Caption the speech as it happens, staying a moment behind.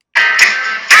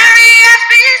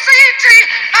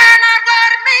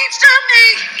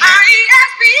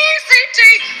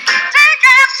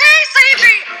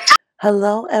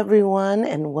Hello, everyone,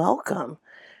 and welcome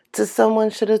to Someone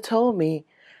Should Have Told Me.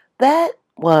 That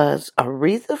was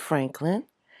Aretha Franklin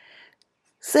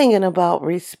singing about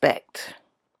respect.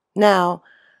 Now,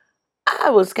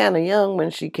 I was kind of young when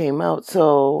she came out,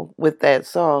 so with that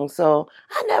song, so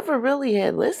I never really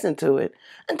had listened to it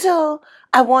until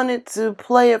I wanted to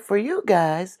play it for you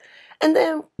guys. And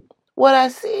then what I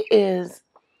see is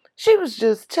she was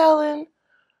just telling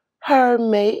her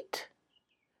mate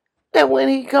that when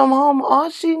he come home, all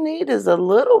she need is a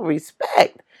little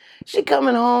respect. She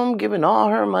coming home giving all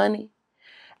her money,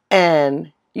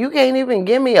 and you can't even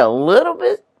give me a little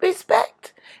bit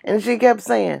respect. And she kept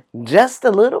saying, just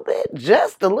a little bit,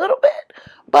 just a little bit.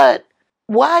 But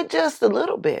why just a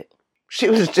little bit? She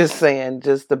was just saying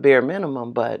just the bare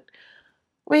minimum, but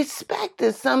respect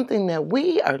is something that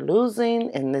we are losing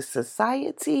in this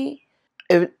society.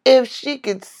 If she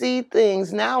could see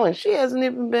things now, and she hasn't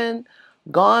even been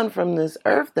gone from this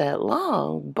earth that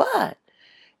long, but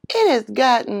it has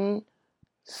gotten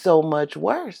so much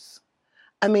worse.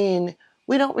 I mean,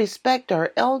 we don't respect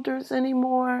our elders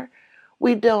anymore.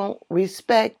 We don't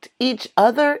respect each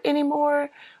other anymore.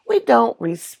 We don't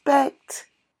respect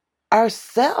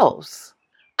ourselves.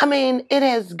 I mean, it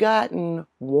has gotten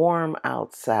warm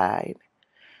outside,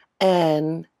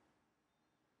 and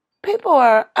people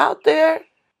are out there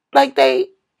like they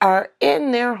are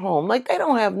in their home, like they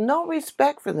don't have no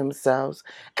respect for themselves.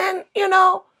 And,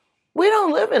 we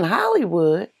don't live in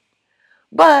Hollywood,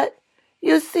 but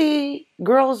you see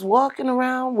girls walking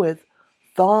around with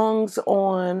thongs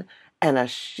on and a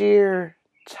sheer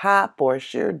top or a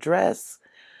sheer dress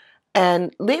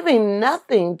and leaving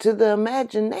nothing to the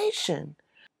imagination.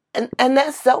 And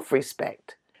that's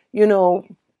self-respect. You know,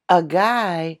 a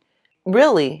guy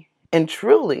really and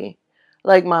truly,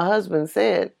 like my husband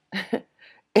said,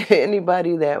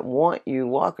 anybody that want you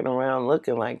walking around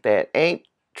looking like that ain't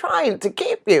trying to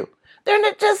keep you. They're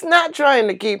just not trying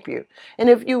to keep you. And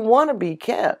if you want to be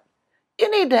kept, you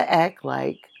need to act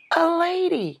like a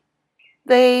lady.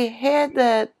 They had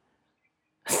that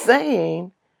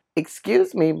saying,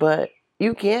 excuse me, but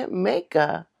you can't make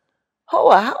a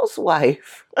hoe a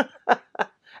housewife.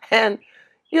 And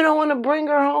you don't want to bring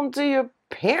her home to your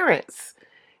parents.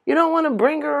 You don't want to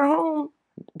bring her home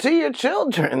to your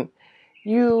children.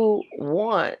 You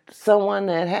want someone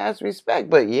that has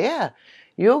respect. But yeah,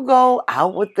 you'll go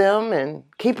out with them and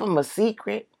keep them a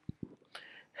secret.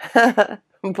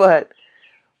 But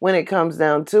when it comes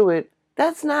down to it,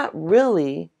 that's not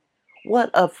really what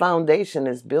a foundation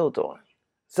is built on.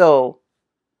 So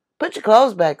put your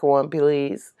clothes back on,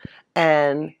 please,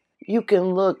 and you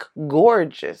can look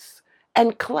gorgeous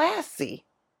and classy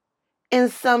in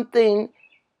something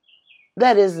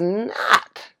that is not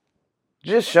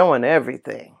just showing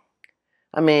everything.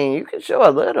 I mean, you can show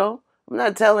a little. I'm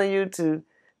not telling you to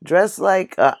dress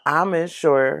like a Amish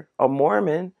or a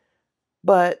Mormon,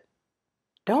 but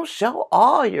don't show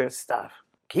all your stuff.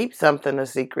 Keep something a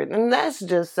secret, and that's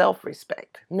just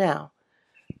self-respect. Now,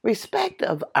 respect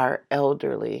of our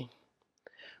elderly.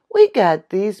 We got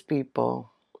these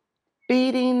people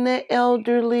beating the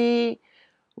elderly,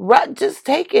 right, just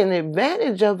taking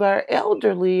advantage of our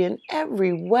elderly in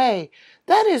every way.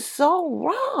 That is so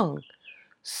wrong.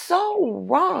 So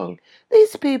wrong.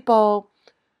 These people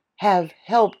have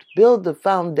helped build the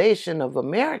foundation of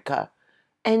America,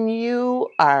 and you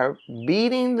are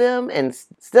beating them and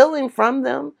stealing from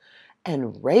them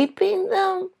and raping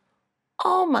them?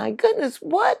 Oh my goodness,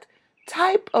 what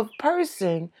type of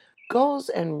person goes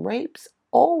and rapes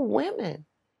old women?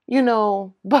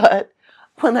 But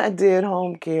when I did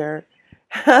home care,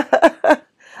 I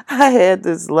had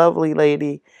this lovely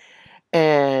lady,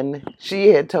 and she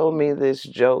had told me this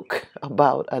joke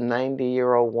about a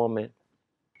 90-year-old woman.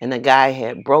 And the guy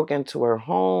had broke into her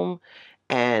home,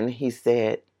 and he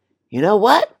said, you know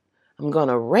what? I'm going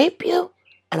to rape you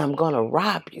and I'm going to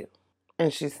rob you.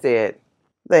 And she said,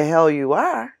 the hell you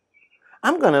are.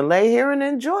 I'm going to lay here and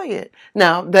enjoy it.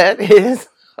 Now, that is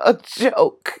a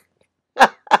joke.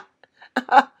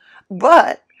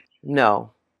 But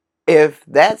no, if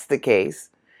that's the case,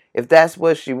 if that's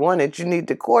what she wanted, you need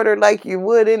to court her like you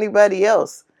would anybody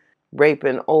else.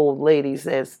 Raping old ladies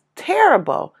is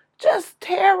terrible, just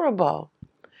terrible,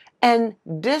 and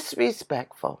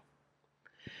disrespectful.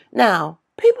 Now,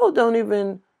 people don't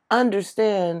even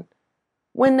understand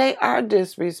when they are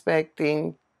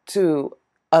disrespecting to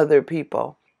other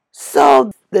people.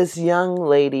 So, this young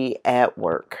lady at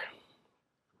work,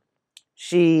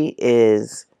 she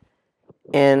is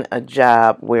in a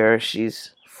job where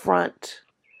she's front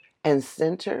and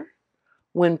center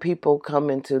when people come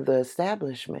into the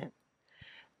establishment.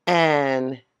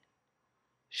 And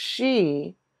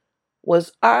she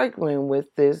was arguing with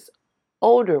this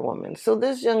older woman. So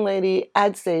this young lady,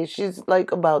 I'd say she's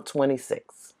like about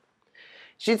 26.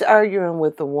 She's arguing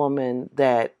with a woman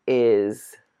that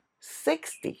is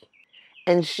 60.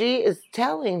 And she is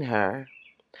telling her,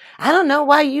 I don't know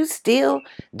why you still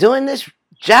doing this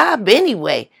job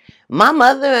anyway. My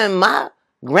mother and my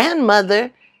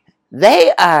grandmother,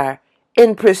 they are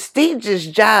in prestigious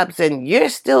jobs and you're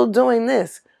still doing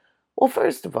this. Well,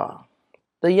 first of all,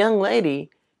 the young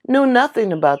lady knew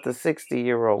nothing about the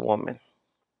 60-year-old woman.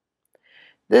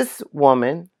 This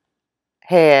woman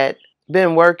had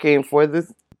been working for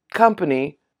this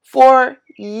company for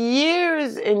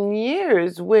years and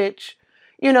years, which,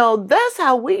 that's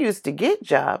how we used to get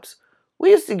jobs.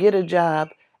 We used to get a job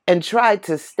and try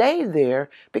to stay there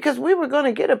because we were going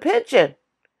to get a pension.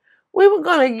 We were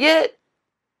going to get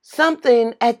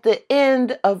something at the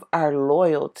end of our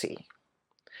loyalty.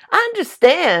 I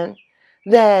understand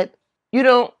that you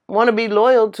don't want to be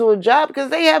loyal to a job because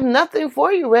they have nothing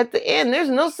for you at the end. There's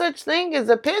no such thing as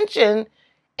a pension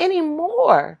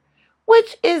anymore,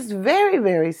 which is very,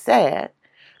 very sad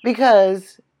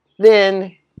because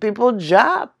then people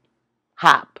job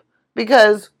hop.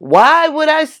 Because why would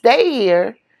I stay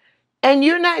here and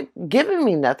you're not giving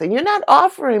me nothing? You're not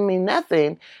offering me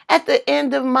nothing at the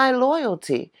end of my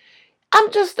loyalty. I'm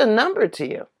just a number to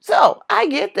you. So I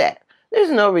get that.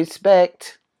 There's no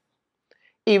respect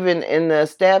even in the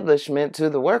establishment to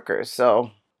the workers.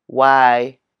 So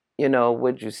why,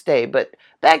 would you stay? But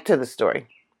back to the story.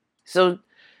 So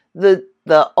the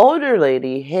older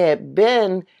lady had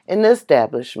been in the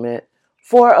establishment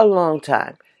for a long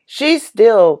time. She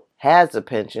still has a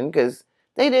pension because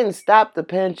they didn't stop the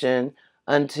pension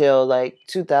until like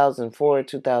 2004,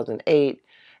 2008.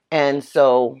 And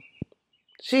so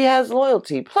she has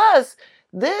loyalty. Plus,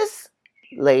 this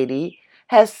lady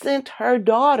has sent her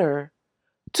daughter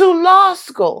to law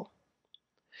school.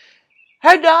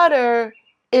 Her daughter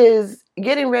is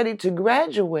getting ready to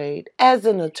graduate as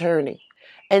an attorney,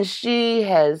 and she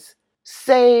has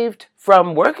saved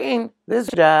from working this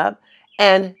job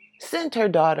and sent her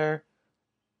daughter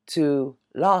to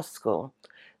law school.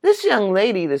 This young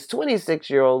lady, this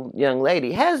 26-year-old young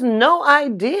lady, has no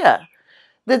idea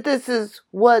that this is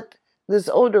what this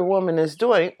older woman is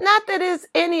doing. Not that it's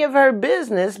any of her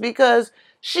business, because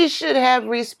she should have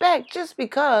respect just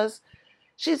because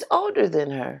she's older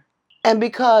than her and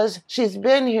because she's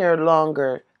been here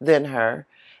longer than her.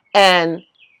 And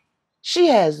she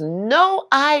has no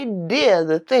idea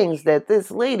the things that this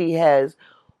lady has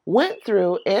went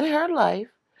through in her life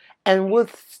and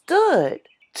withstood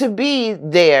to be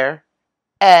there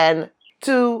and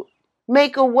to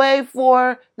make a way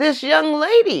for this young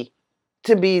lady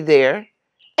to be there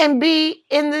and be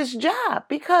in this job,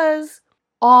 because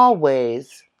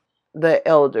always the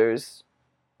elders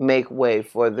make way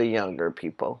for the younger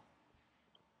people.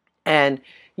 And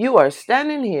you are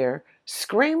standing here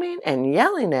screaming and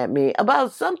yelling at me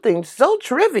about something so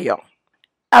trivial,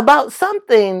 about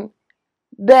something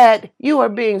that you are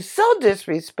being so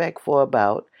disrespectful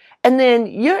about. And then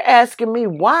you're asking me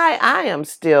why I am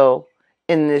still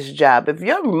in this job. If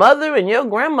your mother and your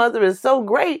grandmother is so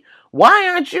great, why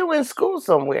aren't you in school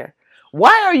somewhere?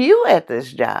 Why are you at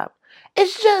this job?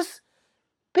 It's just,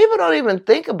 people don't even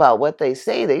think about what they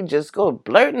say. They just go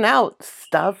blurting out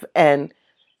stuff and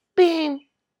being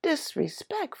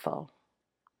disrespectful.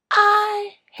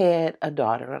 I had a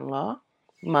daughter-in-law.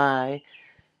 My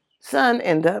son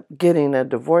ended up getting a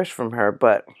divorce from her,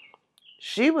 but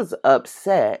she was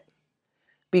upset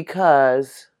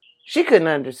because she couldn't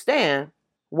understand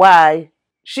why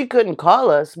she couldn't call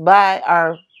us by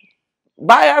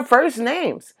our first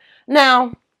names.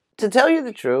 Now, to tell you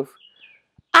the truth,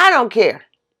 I don't care.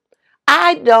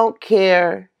 I don't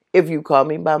care if you call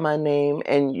me by my name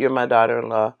and you're my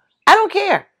daughter-in-law. I don't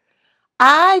care.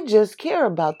 I just care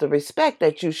about the respect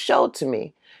that you show to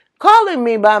me. Calling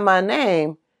me by my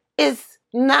name is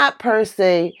not per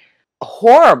se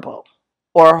horrible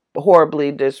or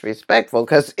horribly disrespectful,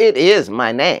 because it is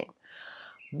my name.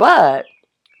 But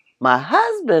my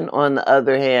husband, on the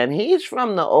other hand, he's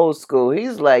from the old school.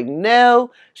 He's like,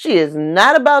 no, she is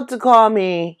not about to call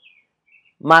me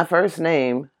my first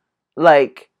name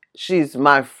like she's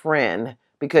my friend,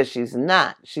 because she's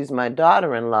not. She's my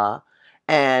daughter-in-law,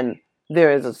 and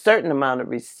there is a certain amount of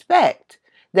respect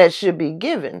that should be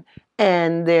given,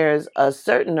 and there's a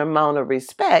certain amount of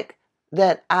respect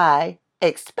that I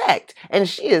expect, and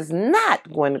she is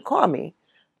not going to call me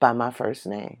by my first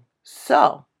name.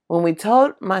 So when we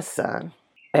told my son,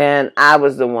 and I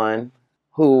was the one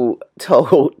who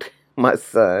told my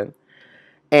son,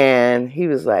 and he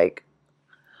was like,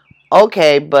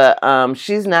 okay, but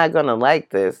she's not gonna like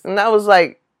this. And I was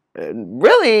like,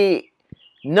 really,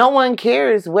 no one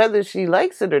cares whether she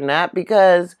likes it or not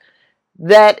because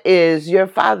that is your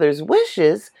father's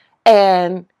wishes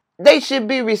and they should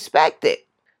be respected.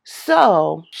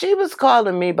 So she was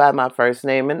calling me by my first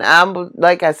name, and I'm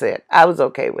like I said, I was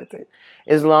okay with it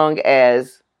as long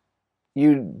as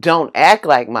you don't act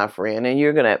like my friend and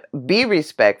you're gonna be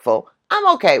respectful.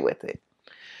 I'm okay with it.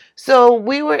 So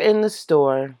we were in the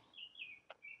store,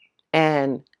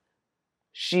 and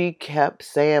she kept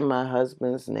saying my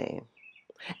husband's name.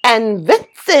 And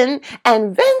Vincent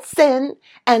and Vincent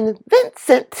and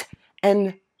Vincent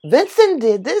and Vincent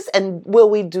did this, and will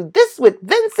we do this with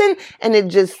Vincent? And it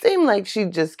just seemed like she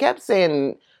just kept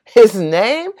saying his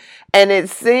name, and it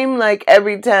seemed like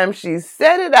every time she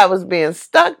said it, I was being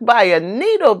stuck by a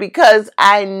needle because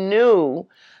I knew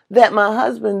that my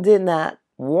husband did not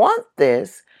want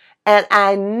this, and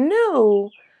I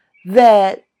knew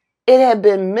that it had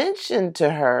been mentioned to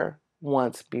her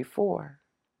once before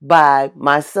by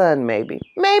my son, maybe.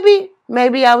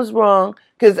 Maybe I was wrong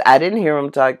because I didn't hear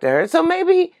him talk to her. So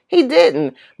maybe he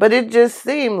didn't. But it just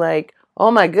seemed like,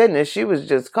 oh my goodness, she was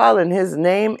just calling his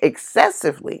name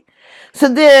excessively. So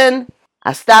then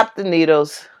I stopped the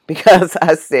needles because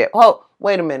I said, oh,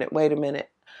 wait a minute.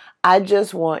 I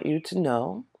just want you to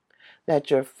know that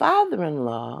your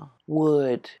father-in-law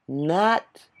would not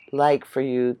like for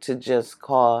you to just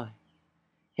call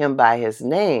him by his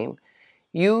name.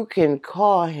 You can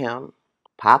call him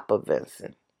Papa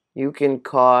Vincent. You can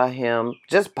call him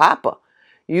just Papa.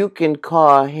 You can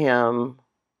call him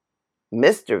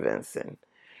Mr. Vincent.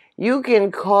 You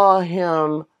can call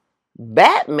him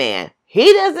Batman.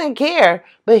 He doesn't care,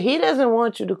 but he doesn't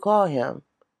want you to call him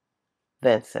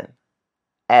Vincent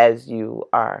as you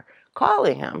are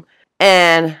calling him.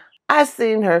 And I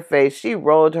seen her face. She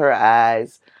rolled her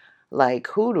eyes like,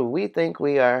 who do we think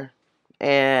we are?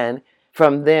 And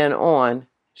from then on,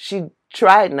 she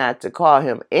tried not to call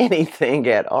him anything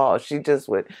at all. She just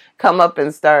would come up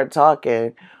and start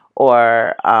talking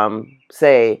or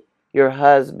say, your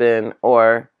husband,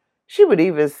 or she would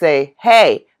even say,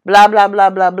 hey, blah, blah, blah,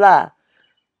 blah, blah,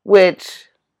 which,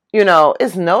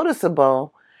 is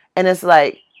noticeable. And it's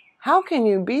like, how can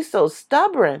you be so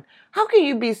stubborn? How can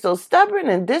you be so stubborn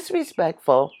and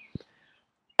disrespectful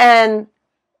and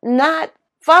not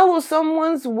follow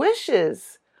someone's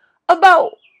wishes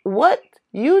about what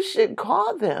you should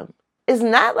call them? It's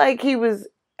not like he was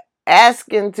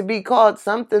asking to be called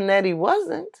something that he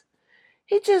wasn't.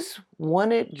 He just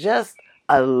wanted just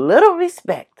a little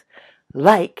respect.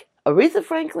 Like Aretha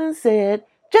Franklin said,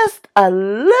 just a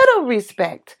little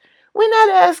respect. We're not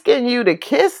asking you to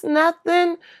kiss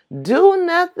nothing, do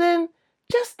nothing,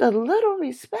 just a little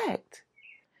respect.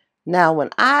 Now, when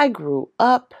I grew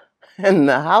up in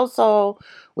the household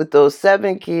with those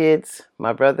 7 kids,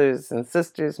 my brothers and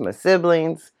sisters, my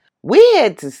siblings, we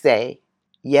had to say,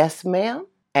 yes, ma'am,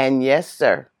 and yes,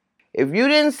 sir. If you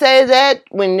didn't say that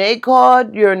when they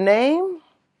called your name,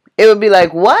 it would be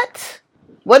like, what?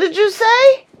 What did you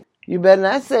say? You better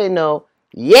not say no.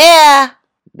 Yeah,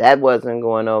 that wasn't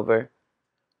going over.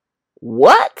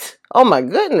 What? Oh my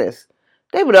goodness.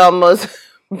 They would almost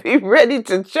be ready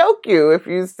to choke you if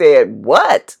you said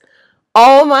what?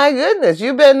 Oh my goodness.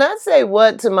 You better not say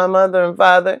what to my mother and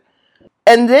father.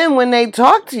 And then when they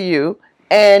talked to you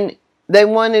and they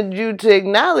wanted you to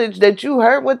acknowledge that you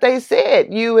heard what they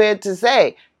said, you had to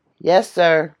say, yes,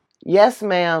 sir. Yes,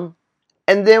 ma'am.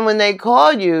 And then when they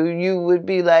called you, you would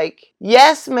be like,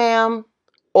 yes, ma'am.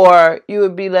 Or you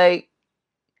would be like,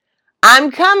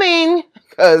 I'm coming.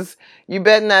 Because you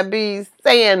better not be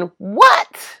saying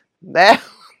what? That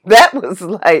was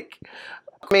like,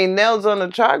 nails on a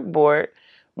chalkboard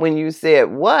when you said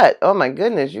what. Oh my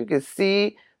goodness, you could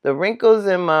see the wrinkles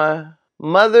in my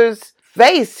mother's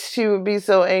face. She would be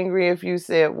so angry if you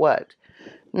said what.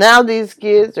 Now these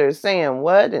kids are saying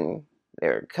what and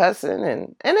they're cussing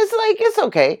and it's like, it's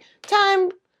okay. Time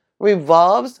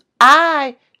revolves.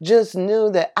 I just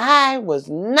knew that I was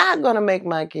not going to make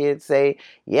my kids say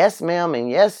yes, ma'am, and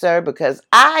yes, sir, because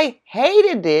I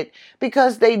hated it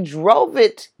because they drove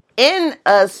it in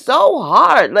us so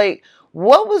hard. Like,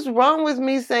 what was wrong with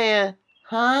me saying,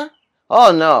 huh?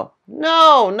 Oh, no.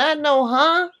 No, not no,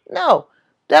 huh? No,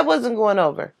 that wasn't going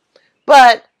over.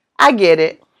 But I get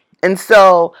it. And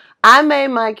so I made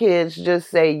my kids just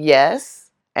say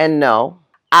yes and no.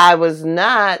 I was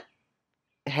not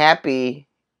happy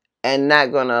and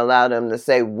not going to allow them to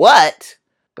say what,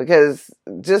 because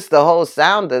just the whole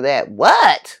sound of that,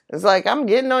 what? It's like, I'm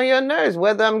getting on your nerves.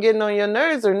 Whether I'm getting on your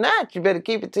nerves or not, you better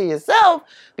keep it to yourself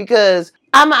because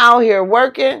I'm out here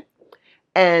working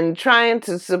and trying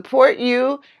to support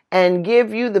you and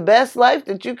give you the best life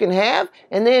that you can have,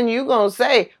 and then you gonna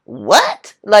say,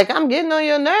 what? Like I'm getting on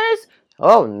your nerves?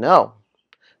 Oh no.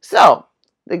 So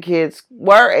the kids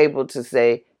were able to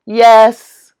say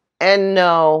yes and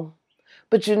no.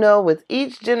 But with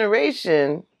each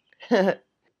generation,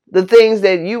 the things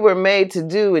that you were made to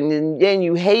do, and then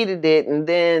you hated it, and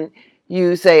then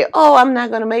you say, oh, I'm not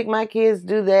going to make my kids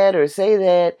do that or say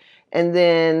that. And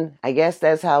then I guess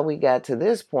that's how we got to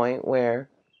this point where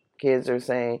kids are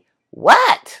saying,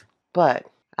 what? But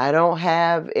I don't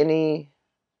have any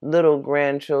little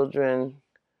grandchildren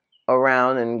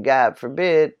around, and God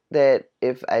forbid that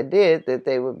if I did, that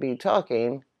they would be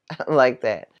talking like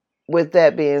that. With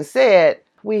that being said,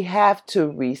 we have to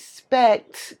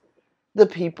respect the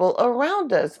people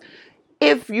around us.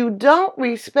 If you don't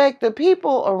respect the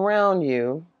people around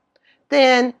you,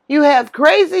 then you have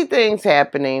crazy things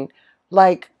happening,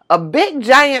 like a big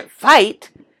giant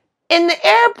fight in the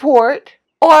airport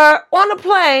or on a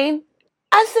plane.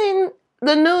 I seen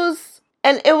the news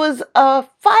and it was a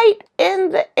fight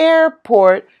in the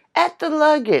airport at the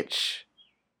luggage,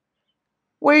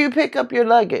 where you pick up your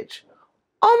luggage.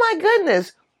 Oh my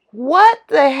goodness, what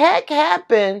the heck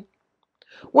happened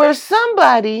where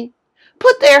somebody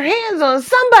put their hands on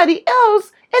somebody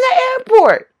else in the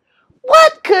airport?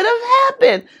 What could have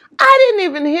happened? I didn't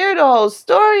even hear the whole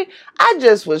story. I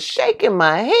just was shaking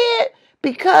my head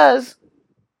because,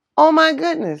 oh my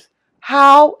goodness,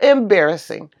 how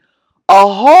embarrassing. A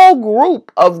whole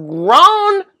group of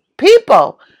grown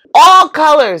people, all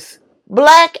colors,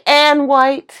 black and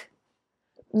white,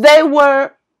 they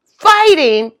were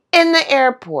fighting in the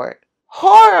airport.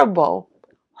 Horrible.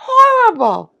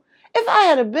 Horrible. If I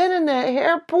had been in that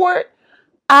airport,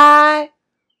 I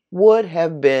would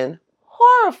have been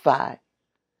horrified.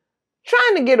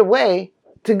 Trying to get away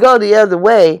to go the other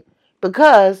way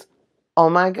because, oh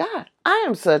my God, I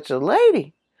am such a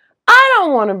lady. I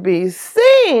don't want to be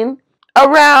seen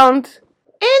around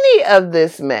any of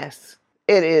this mess.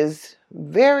 It is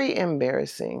very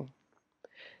embarrassing.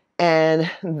 And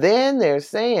then they're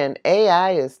saying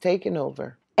AI is taking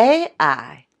over.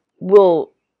 AI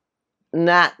will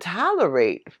not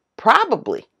tolerate,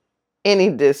 probably, any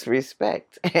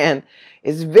disrespect. And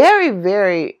it's very,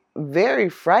 very, very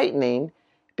frightening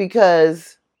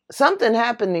because something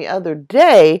happened the other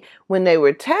day when they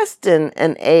were testing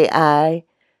an AI,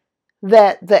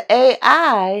 that the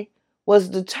AI was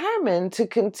determined to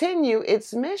continue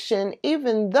its mission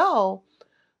even though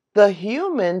the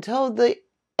human told the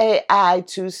AI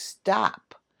to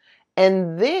stop.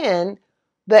 And then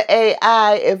the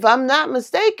AI, if I'm not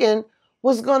mistaken,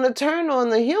 was going to turn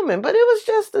on the human, but it was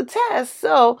just a test.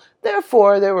 So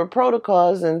therefore, there were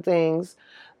protocols and things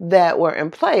that were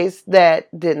in place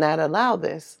that did not allow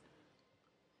this.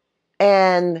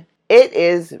 And it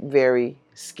is very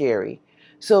scary.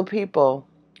 So people,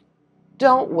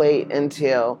 don't wait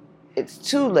until it's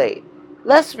too late.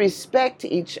 Let's respect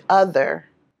each other.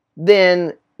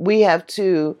 Then we have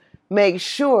to make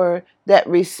sure that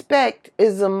respect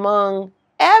is among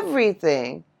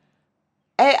everything.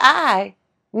 AI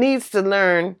needs to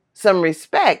learn some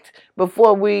respect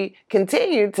before we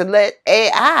continue to let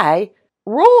AI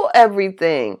rule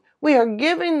everything. We are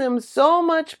giving them so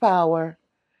much power.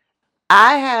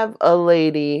 I have a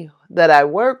lady that I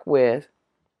work with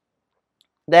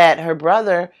that her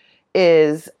brother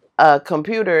is a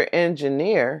computer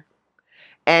engineer,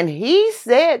 and he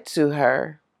said to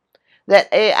her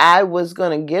that AI was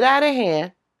going to get out of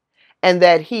hand and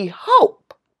that he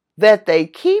hoped that they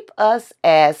keep us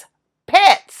as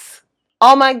pets.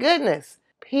 Oh my goodness.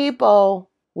 People,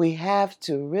 we have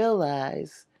to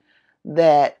realize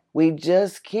that we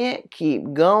just can't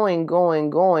keep going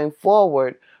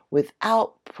forward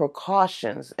without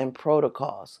precautions and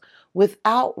protocols,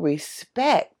 without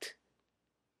respect.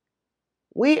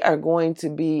 We are going to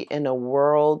be in a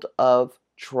world of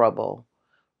trouble.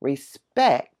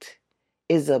 Respect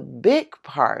is a big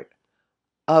part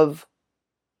of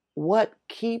what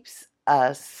keeps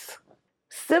us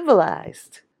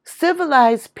civilized.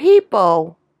 Civilized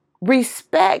people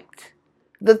respect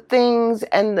the things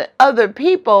and the other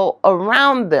people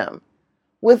around them.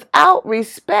 Without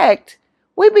respect,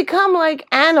 we become like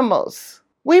animals.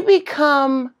 We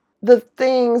become the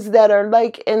things that are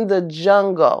like in the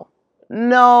jungle.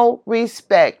 No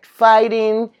respect,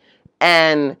 fighting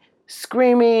and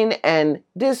screaming and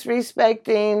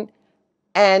disrespecting.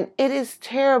 And it is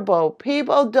terrible.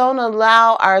 People don't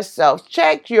allow ourselves.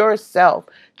 Check yourself.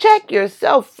 Check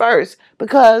yourself first,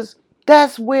 because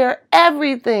that's where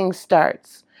everything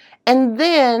starts. And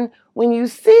then when you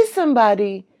see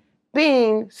somebody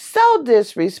being so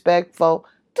disrespectful,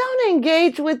 don't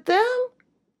engage with them,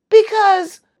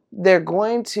 because they're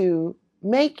going to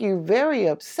make you very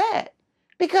upset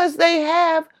because they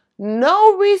have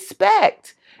no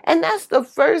respect. And that's the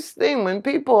first thing when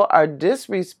people are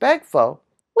disrespectful.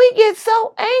 We get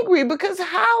so angry because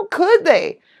how could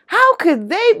they? How could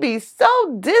they be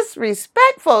so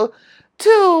disrespectful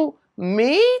to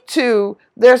me, to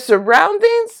their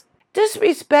surroundings?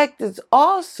 Disrespect is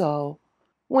also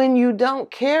when you don't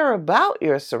care about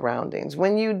your surroundings,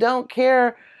 when you don't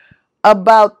care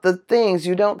about the things,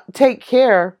 you don't take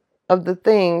care of the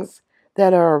things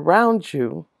that are around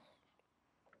you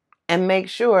and make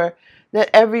sure that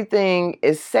everything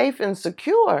is safe and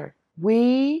secure.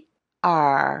 We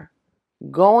are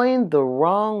going the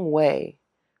wrong way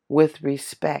with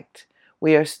respect.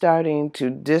 We are starting to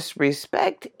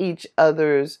disrespect each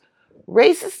other's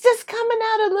race. It's just coming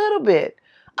out a little bit,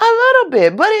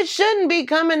 but it shouldn't be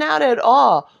coming out at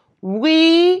all.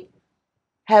 We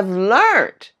have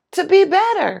learned to be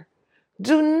better.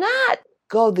 Do not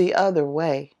go the other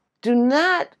way. Do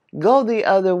not go the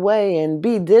other way and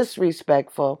be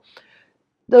disrespectful.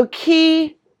 The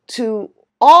key to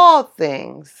all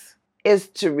things is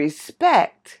to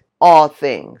respect all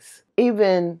things,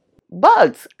 even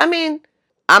bugs. I mean,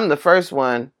 I'm the first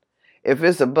one. If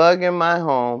it's a bug in my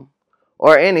home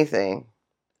or anything,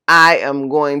 I am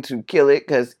going to kill it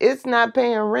because it's not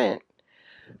paying rent.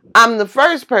 I'm the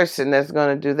first person that's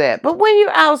going to do that. But when you're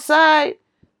outside,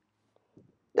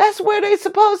 that's where they're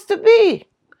supposed to be.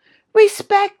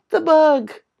 Respect the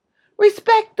bug.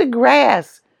 Respect the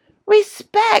grass.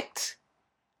 Respect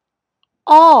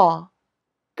all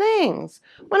things.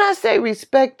 When I say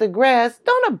respect the grass,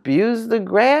 don't abuse the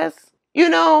grass. You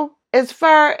know, as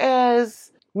far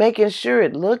as making sure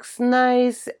it looks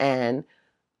nice and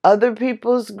other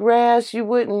people's grass, you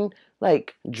wouldn't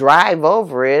like drive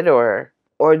over it or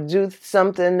do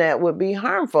something that would be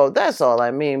harmful. That's all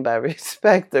I mean by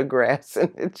respect the grass.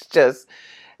 And it's just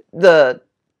the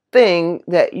thing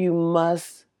that you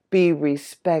must be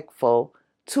respectful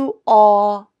to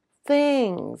all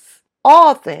things.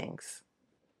 All things.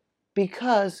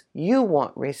 Because you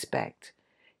want respect.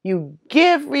 You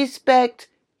give respect,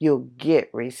 you'll get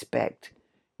respect.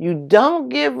 You don't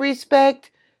give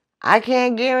respect, I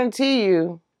can't guarantee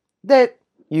you that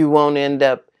you won't end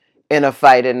up in a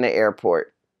fight in the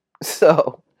airport.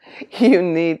 So you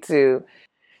need to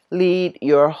lead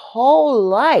your whole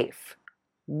life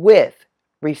with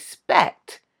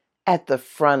respect at the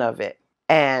front of it.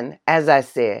 And as I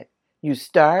said, you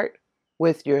start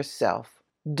with yourself.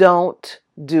 Don't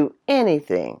do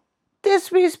anything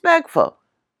disrespectful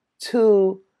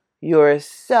to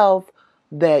yourself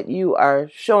that you are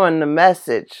showing the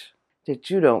message that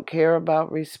you don't care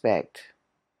about respect,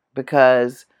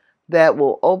 because that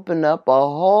will open up a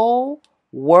whole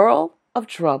world of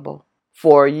trouble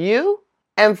for you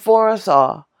and for us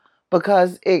all,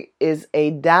 because it is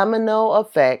a domino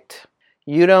effect.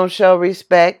 You don't show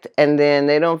respect, and then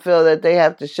they don't feel that they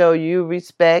have to show you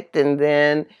respect, and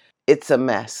then it's a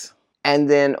mess. And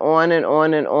then on and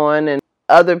on and on, and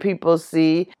other people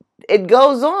see it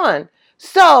goes on.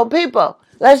 So, people,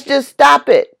 let's just stop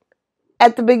it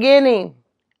at the beginning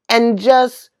and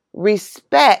just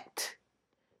respect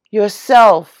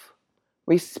yourself,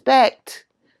 respect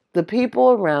the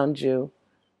people around you,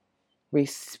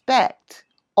 respect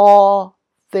all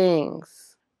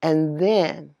things, and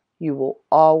then you will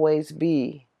always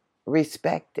be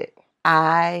respected.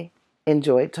 I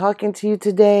enjoyed talking to you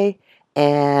today,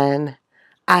 and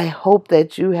I hope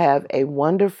that you have a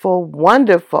wonderful,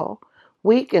 wonderful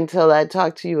week until I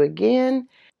talk to you again.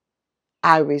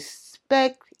 I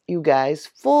respect you guys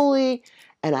fully,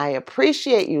 and I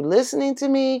appreciate you listening to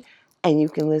me. And you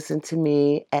can listen to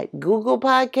me at Google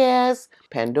Podcasts,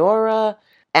 Pandora,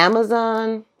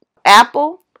 Amazon,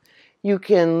 Apple. You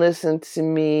can listen to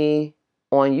me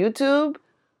on YouTube.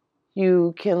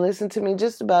 You can listen to me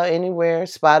just about anywhere,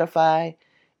 Spotify,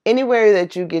 anywhere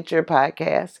that you get your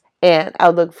podcasts. And I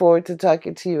look forward to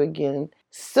talking to you again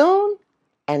soon.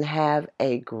 And have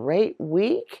a great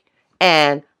week.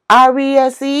 And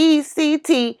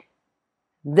RESPECT,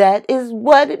 that is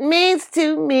what it means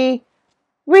to me.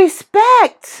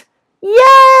 Respect.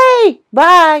 Yay!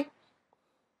 Bye.